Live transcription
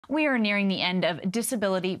We are nearing the end of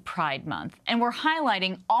Disability Pride Month, and we're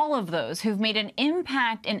highlighting all of those who've made an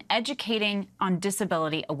impact in educating on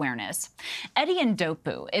disability awareness. Eddie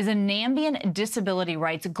Ndopu is a Nambian disability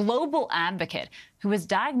rights global advocate who was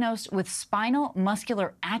diagnosed with spinal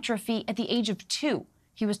muscular atrophy at the age of 2.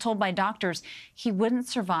 He was told by doctors he wouldn't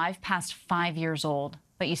survive past 5 years old,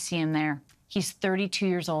 but you see him there. He's 32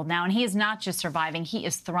 years old now, and he is not just surviving, he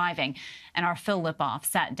is thriving. And our Phil Lipof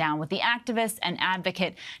sat down with the activist and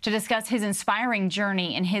advocate to discuss his inspiring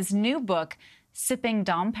journey in his new book, Sipping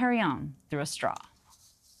Dom Pérignon Through a Straw.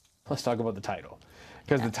 Let's talk about the title,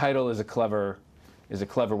 because the title is a clever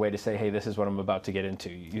way to say, hey, this is what I'm about to get into.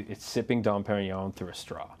 It's Sipping Dom Pérignon Through a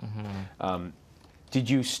Straw. Did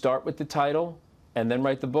you start with the title and then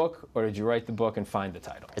write the book, or did you write the book and find the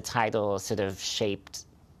title? The title sort of shaped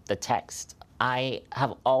the text. I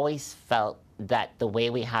have always felt that the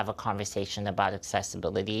way we have a conversation about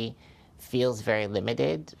accessibility feels very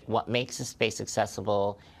limited. What makes a space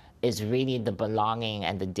accessible is really the belonging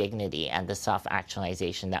and the dignity and the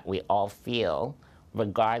self-actualization that we all feel,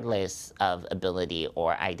 regardless of ability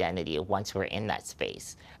or identity, once we're in that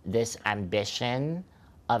space. This ambition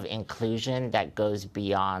of inclusion that goes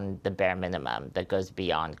beyond the bare minimum, that goes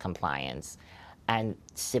beyond compliance. And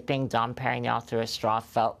sipping Dom Pérignon through a straw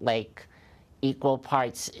felt like equal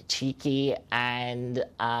parts cheeky and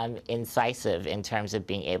incisive in terms of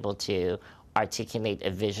being able to articulate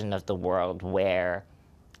a vision of the world where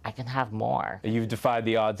I can have more. You've defied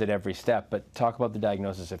the odds at every step, but talk about the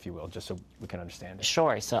diagnosis, if you will, just so we can understand it.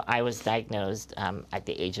 Sure. So I was diagnosed at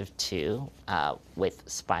the age of 2 with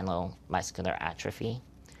spinal muscular atrophy,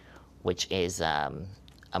 which is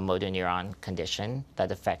a motor neuron condition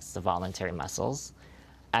that affects the voluntary muscles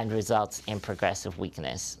and results in progressive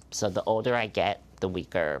weakness. So the older I get, the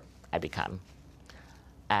weaker I become.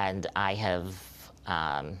 And I have,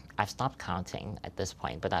 I've stopped counting at this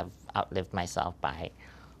point, but I've outlived myself by,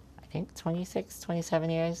 I think, 26, 27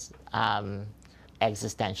 years.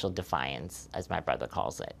 Existential defiance, as my brother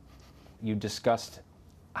calls it. You discussed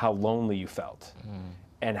how lonely you felt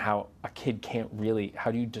and how a kid can't really,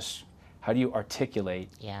 how do you articulate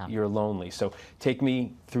you're lonely? So take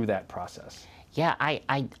me through that process. Yeah,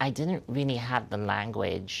 I didn't really have the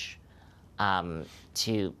language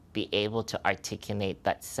to be able to articulate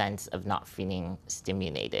that sense of not feeling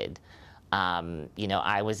stimulated. You know,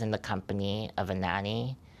 I was in the company of a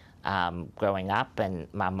nanny growing up, and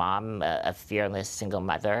my mom, a fearless single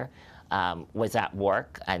mother, was at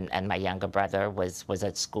work, and my younger brother was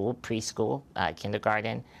at school, preschool,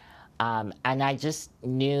 kindergarten. And I just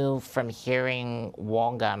knew from hearing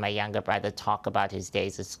Wonga, my younger brother, talk about his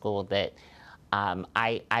days at school that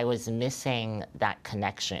I was missing that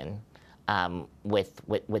connection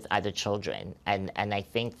with other children. And I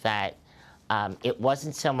think that it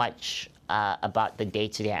wasn't so much about the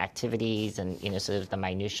day-to-day activities and, you know, sort of the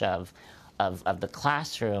minutiae of the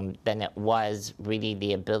classroom than it was really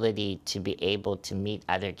the ability to be able to meet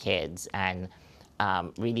other kids and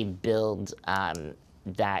really build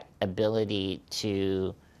that ability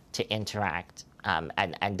to interact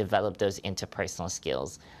and develop those interpersonal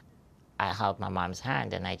skills. I held my mom's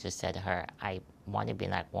hand and I just said to her, I want to be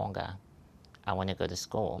like Wonga. I want to go to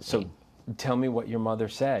school. So tell me what your mother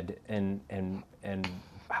said and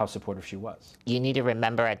how supportive she was. You need to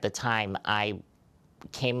remember at the time I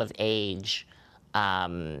came of age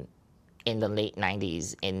in the late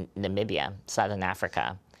 90s in Namibia, Southern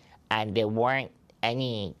Africa, and there weren't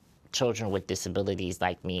any children with disabilities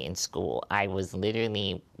like me in school. I was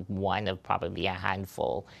literally one of probably a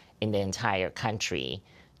handful in the entire country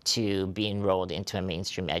to be enrolled into a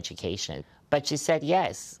mainstream education. But she said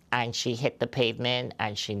yes, and she hit the pavement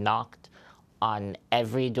and she knocked on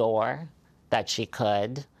every door that she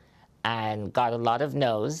could and got a lot of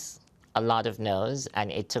no's,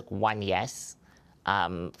 and it took one yes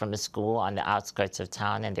from a school on the outskirts of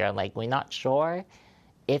town, and they're like, we're not sure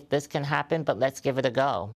if this can happen, but let's give it a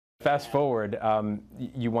go. Fast forward,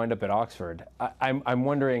 you wind up at Oxford. I'm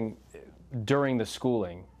wondering, during the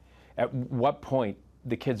schooling, at what point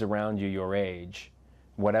the kids around you your age,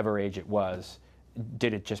 whatever age it was,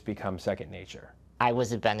 did it just become second nature? I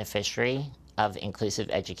was a beneficiary of inclusive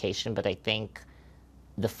education, but I think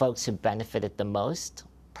the folks who benefited the most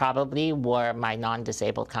probably were my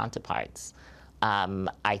non-disabled counterparts.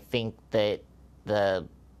 I think that the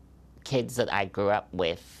kids that I grew up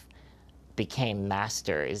with became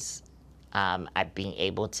masters at being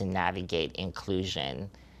able to navigate inclusion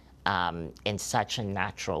in such a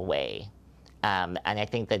natural way. And I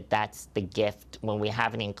think that that's the gift when we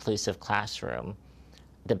have an inclusive classroom.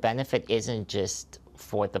 The benefit isn't just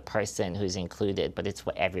for the person who's included, but it's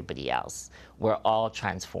for everybody else. We're all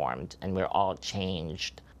transformed and we're all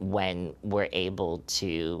changed when we're able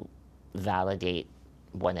to validate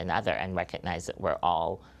one another and recognize that we're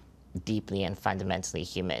all deeply and fundamentally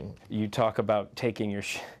human. You talk about taking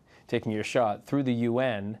your shot through the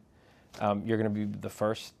UN. You're going to be the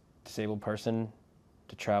first disabled person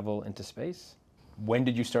to travel into space. When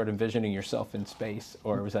did you start envisioning yourself in space,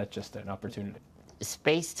 or was that just an opportunity?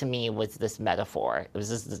 Space to me was this metaphor. It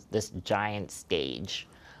was this giant stage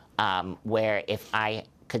where if I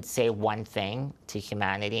could say one thing to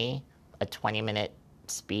humanity, a 20-minute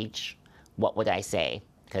speech, what would I say?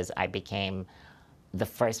 Because I became the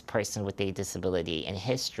first person with a disability in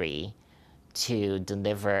history to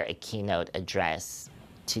deliver a keynote address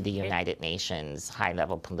to the United Nations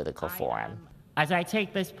high-level political forum. As I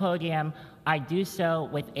take this podium, I do so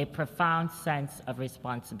with a profound sense of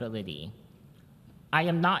responsibility. I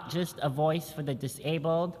am not just a voice for the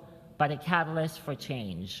disabled, but a catalyst for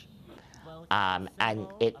change. And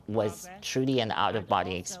it was truly an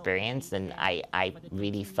out-of-body experience, and I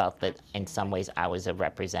really felt that in some ways I was a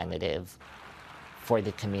representative for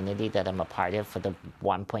the community that I'm a part of, for the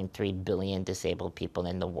 1.3 billion disabled people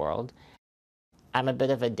in the world. I'm a bit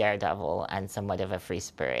of a daredevil and somewhat of a free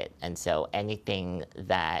spirit, and so anything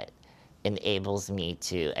that enables me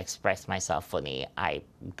to express myself fully, I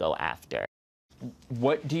go after.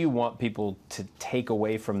 What do you want people to take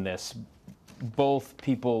away from this, both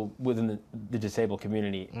people within the disabled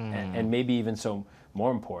community and maybe even so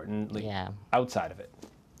more importantly, outside of it?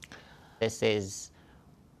 This is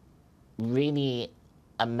really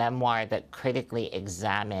a memoir that critically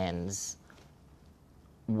examines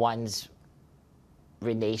one's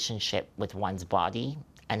relationship with one's body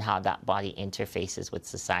and how that body interfaces with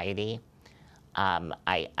society.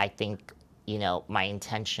 I think, you know, my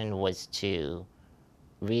intention was to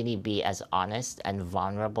really be as honest and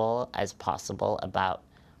vulnerable as possible about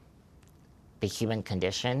the human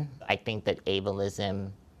condition. I think that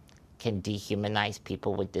ableism can dehumanize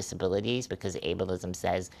people with disabilities because ableism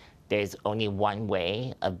says there's only one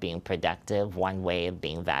way of being productive, one way of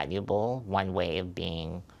being valuable, one way of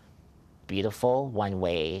being beautiful, one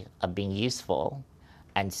way of being useful.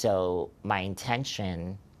 And so my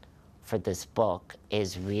intention for this book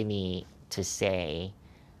is really to say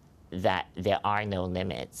that there are no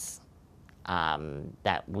limits,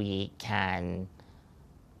 that we can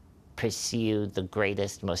pursue the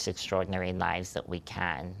greatest, most extraordinary lives that we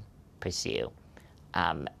can pursue,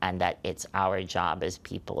 and that it's our job as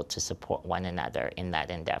people to support one another in that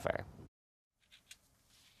endeavor.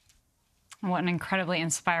 What an incredibly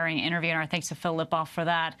inspiring interview, and our thanks to Phil Lipof for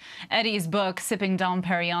that. Eddie's book, Sipping Dom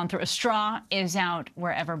Pérignon Through a Straw, is out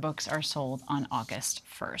wherever books are sold on August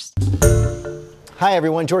 1st. Hi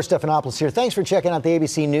everyone, George Stephanopoulos here. Thanks for checking out the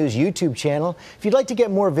ABC News YouTube channel. If you'd like to get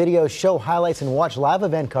more videos, show highlights, and watch live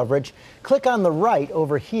event coverage, click on the right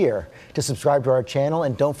over here to subscribe to our channel,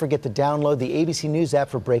 and don't forget to download the ABC News app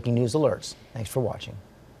for breaking news alerts. Thanks for watching.